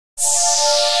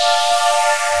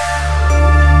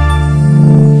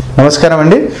నమస్కారం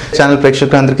అండి. ఛానల్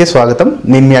ప్రేక్షకులందరికీ స్వాగతం.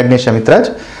 నేను మీ అగ్నేష్ అమిత్రాజ్.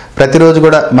 ప్రతిరోజు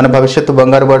కూడా మన భవిష్యత్తు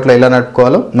బంగారు బాటలో ఎలా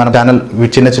నడుపుకోవాలో మన ఛానల్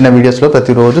చిన్న చిన్న వీడియోస్లో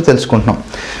ప్రతిరోజు తెలుసుకుంటున్నాం.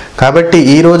 కాబట్టి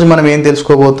ఈరోజు మనం ఏం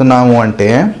తెలుసుకోబోతున్నాము అంటే,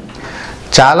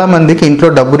 చాలామందికి ఇంట్లో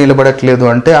డబ్బు నిలబడట్లేదు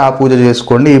అంటే ఆ పూజ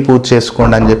చేసుకోండి, ఈ పూజ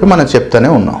చేసుకోండి అని చెప్పి మనం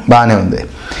చెప్తూనే ఉన్నాం, బాగానే ఉంది.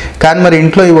 కానీ మరి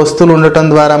ఇంట్లో ఈ వస్తువులు ఉండటం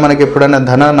ద్వారా మనకి ఎప్పుడైనా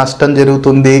ధన నష్టం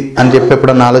జరుగుతుంది అని చెప్పి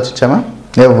ఎప్పుడన్నా ఆలోచించామా?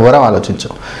 ఎవరూ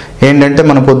ఆలోచించాం. ఏంటంటే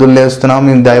మనం పొద్దున్న లేస్తున్నాం,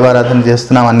 మేము దైవారాధన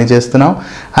చేస్తున్నాం, అన్నీ చేస్తున్నాం,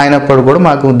 అయినప్పుడు కూడా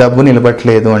మాకు డబ్బు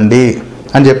నిలబట్టలేదు అండి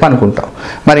అని చెప్పి అనుకుంటాం.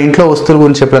 మరి ఇంట్లో వస్తువుల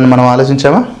గురించి ఎప్పుడైనా మనం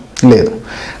ఆలోచించామా? లేదు.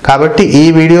 కాబట్టి ఈ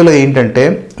వీడియోలో ఏంటంటే,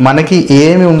 మనకి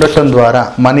ఏమి ఉండటం ద్వారా,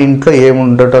 మన ఇంట్లో ఏమి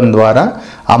ఉండటం ద్వారా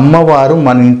అమ్మవారు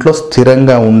మన ఇంట్లో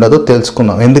స్థిరంగా ఉండదో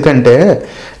తెలుసుకుందాం. ఎందుకంటే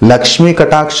లక్ష్మీ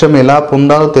కటాక్షం ఎలా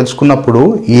పొందాలో తెలుసుకున్నప్పుడు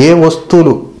ఏ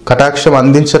వస్తువులు కటాక్షం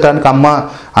అందించడానికి అమ్మ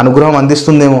అనుగ్రహం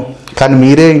అందిస్తుందేమో, కానీ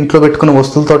మీరే ఇంట్లో పెట్టుకున్న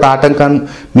వస్తువులతో ఆటంకం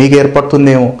మీకు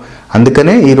ఏర్పడుతుందేమో.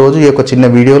 అందుకనే ఈరోజు ఈ యొక్క చిన్న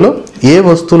వీడియోలో ఏ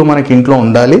వస్తువులు మనకి ఇంట్లో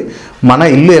ఉండాలి, మన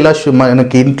ఇల్లు ఎలా,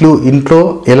 మనకి ఇంట్లో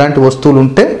ఎలాంటి వస్తువులు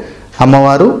ఉంటే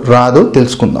అమ్మవారు రాదు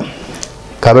తెలుసుకుందాం.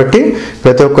 కాబట్టి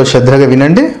ప్రతి ఒక్క శ్రద్ధగా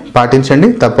వినండి, పాటించండి.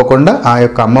 తప్పకుండా ఆ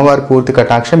యొక్క అమ్మవారి పూర్తి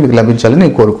కటాక్షం మీకు లభించాలని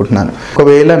నేను కోరుకుంటున్నాను.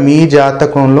 ఒకవేళ మీ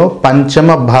జాతకంలో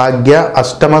పంచమ భాగ్య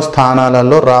అష్టమ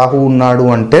స్థానాలలో రాహు ఉన్నాడు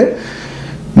అంటే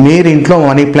మీరు ఇంట్లో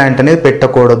మనీ ప్లాంట్ అనేది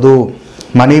పెట్టకూడదు.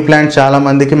 మనీ ప్లాంట్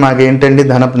చాలామందికి మాకేంటండి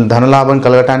ధనలాభం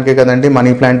కలగటానికే కదండి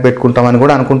మనీ ప్లాంట్ పెట్టుకుంటామని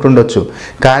కూడా అనుకుంటుండొచ్చు.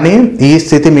 కానీ ఈ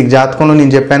స్థితి మీకు జాతకంలో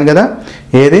నేను చెప్పాను కదా,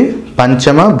 ఏది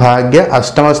పంచమ భాగ్య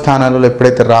అష్టమ స్థానాలలో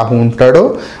ఎప్పుడైతే రాహు ఉంటాడో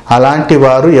అలాంటి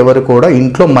వారు ఎవరు కూడా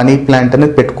ఇంట్లో మనీ ప్లాంట్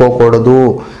అనేది పెట్టుకోకూడదు.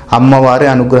 అమ్మవారి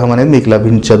అనుగ్రహం అనేది మీకు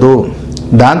లభించదు.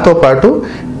 దాంతోపాటు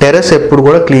టెర్రస్ ఎప్పుడు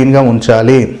కూడా క్లీన్గా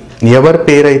ఉంచాలి. ఎవరి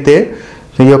పేరైతే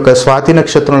ఈ యొక్క స్వాతి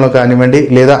నక్షత్రంలో కానివ్వండి,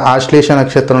 లేదా ఆశ్లేష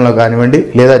నక్షత్రంలో కానివ్వండి,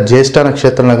 లేదా జ్యేష్ఠ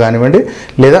నక్షత్రంలో కానివ్వండి,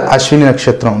 లేదా అశ్విని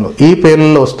నక్షత్రంలో ఈ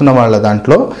పేర్లలో వస్తున్న వాళ్ళ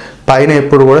దాంట్లో పైన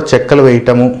ఎప్పుడు కూడా చెక్కలు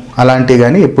వేయటము అలాంటివి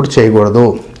కానీ ఎప్పుడు చేయకూడదు.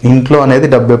 ఇంట్లో అనేది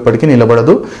డబ్బు ఎప్పటికీ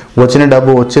నిలబడదు. వచ్చిన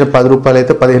డబ్బు వచ్చిన 10 రూపాయలు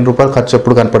అయితే 15 రూపాయలు ఖర్చు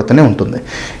ఎప్పుడు కనపడుతూనే ఉంటుంది.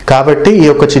 కాబట్టి ఈ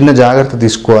యొక్క చిన్న జాగ్రత్త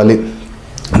తీసుకోవాలి.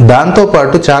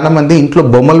 దాంతోపాటు చాలామంది ఇంట్లో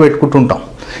బొమ్మలు పెట్టుకుంటుంటాం.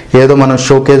 ఏదో మనం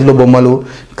షోకేజ్లో బొమ్మలు,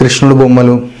 కృష్ణుడు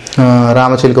బొమ్మలు,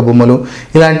 రామచిలుక బొమ్మలు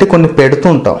ఇలాంటి కొన్ని పెడుతూ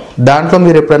ఉంటాం. దాంట్లో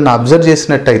మీరు ఎప్పుడన్నా అబ్జర్వ్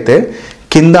చేసినట్టయితే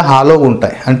కింద హాలోగా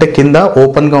ఉంటాయి, అంటే కింద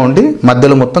ఓపెన్గా ఉండి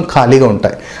మధ్యలో మొత్తం ఖాళీగా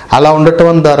ఉంటాయి. అలా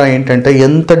ఉండటం ద్వారా ఏంటంటే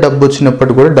ఎంత డబ్బు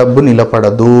వచ్చినప్పటికీ కూడా డబ్బు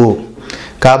నిలబడదు.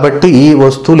 కాబట్టి ఈ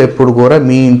వస్తువులు ఎప్పుడు కూడా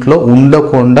మీ ఇంట్లో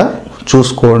ఉండకుండా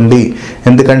చూసుకోండి.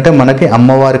 ఎందుకంటే మనకి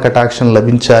అమ్మవారి కటాక్షం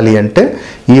లభించాలి అంటే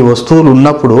ఈ వస్తువులు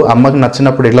ఉన్నప్పుడు, అమ్మకి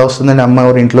నచ్చినప్పుడు ఎలా వస్తుందండి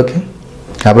అమ్మవారి ఇంట్లోకి?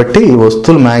 కాబట్టి ఈ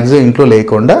వస్తువులు మ్యాక్సిమం ఇంట్లో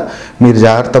లేకుండా మీరు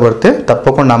జాగ్రత్త పడితే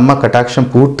తప్పకుండా అమ్మ కటాక్షం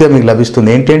పూర్తిగా మీకు లభిస్తుంది.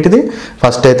 ఏంటేంటిది?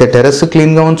 ఫస్ట్ అయితే టెర్రస్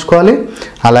క్లీన్గా ఉంచుకోవాలి.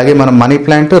 అలాగే మనం మనీ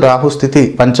ప్లాంట్ రాహు స్థితి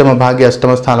పంచమ భాగ్య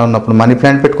అష్టమ స్థానంలో ఉన్నప్పుడు మనీ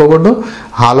ప్లాంట్ పెట్టుకోకూడదు.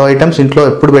 హాలో ఐటమ్స్ ఇంట్లో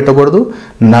ఎప్పుడు పెట్టకూడదు.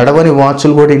 నడవని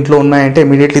వాచ్లు కూడా ఇంట్లో ఉన్నాయంటే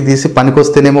ఇమీడియట్లీ తీసి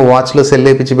పనికొస్తేనేమో వాచ్లో సెల్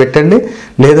వేయించి పెట్టండి,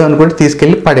 లేదు అనుకుంటే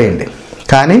తీసుకెళ్ళి పడేయండి.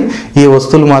 కానీ ఈ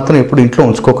వస్తువులు మాత్రం ఎప్పుడు ఇంట్లో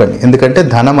ఉంచుకోకండి, ఎందుకంటే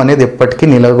ధనం అనేది ఎప్పటికీ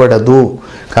నిలబడదు.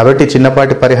 కాబట్టి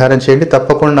చిన్నపాటి పరిహారం చేయండి,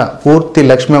 తప్పకుండా పూర్తి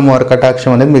లక్ష్మీ అమ్మవారి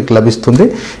కటాక్షం అనేది మీకు లభిస్తుంది.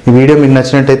 ఈ వీడియో మీకు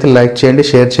నచ్చినట్టయితే లైక్ చేయండి,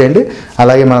 షేర్ చేయండి.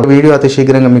 అలాగే మన వీడియో అతి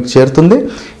శీఘ్రంగా మీకు చేరుతుంది.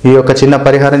 ఈ యొక్క చిన్న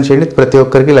పరిహారం చేయండి, ప్రతి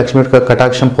ఒక్కరికి లక్ష్మీ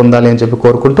కటాక్షం పొందాలి అని చెప్పి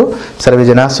కోరుకుంటూ సర్వే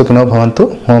జనా సుఖినో భవంతు.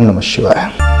 ఓం నమః శివాయ.